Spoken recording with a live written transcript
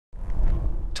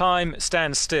Time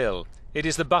stands still. It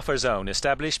is the buffer zone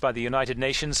established by the United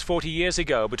Nations 40 years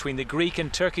ago between the Greek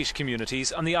and Turkish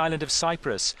communities on the island of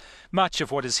Cyprus. Much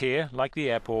of what is here, like the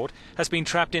airport, has been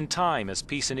trapped in time as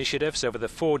peace initiatives over the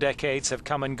 4 decades have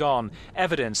come and gone,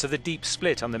 evidence of the deep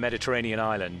split on the Mediterranean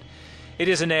island. It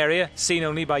is an area seen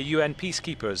only by UN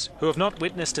peacekeepers, who have not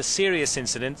witnessed a serious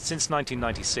incident since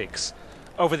 1996.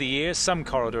 Over the years, some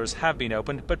corridors have been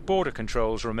opened, but border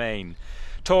controls remain.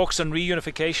 Talks on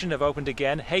reunification have opened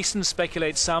again, hastened,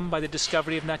 speculate some, by the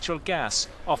discovery of natural gas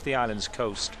off the island's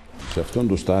coast. At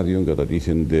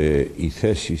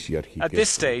this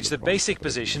stage, the basic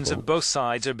positions of both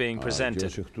sides are being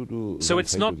presented, so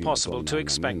it's not possible to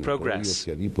expect progress.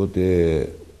 The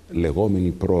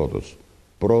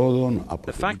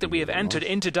fact that we have entered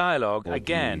into dialogue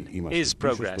again is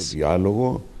progress.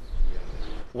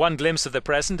 One glimpse of the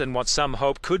present and what some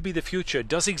hope could be the future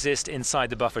does exist inside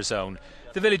the buffer zone.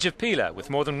 The village of Pila, with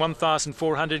more than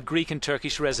 1,400 Greek and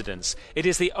Turkish residents. It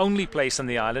is the only place on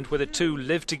the island where the two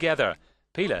live together.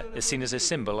 Pila is seen as a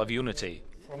symbol of unity.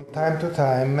 From time to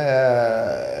time,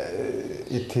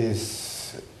 it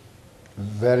is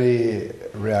very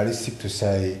realistic to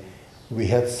say we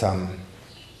had some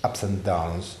ups and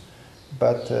downs,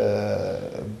 but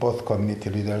both community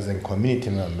leaders and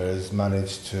community members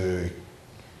managed to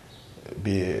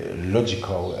be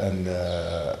logical and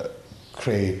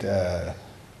create a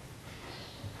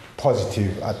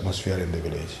positive atmosphere in the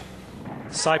village.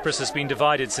 Cyprus has been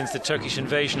divided since the Turkish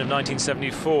invasion of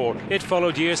 1974. It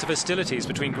followed years of hostilities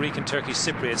between Greek and Turkish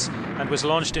Cypriots and was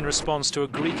launched in response to a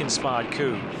Greek-inspired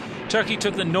coup. Turkey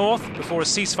took the north before a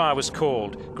ceasefire was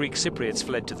called. Greek Cypriots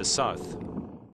fled to the south.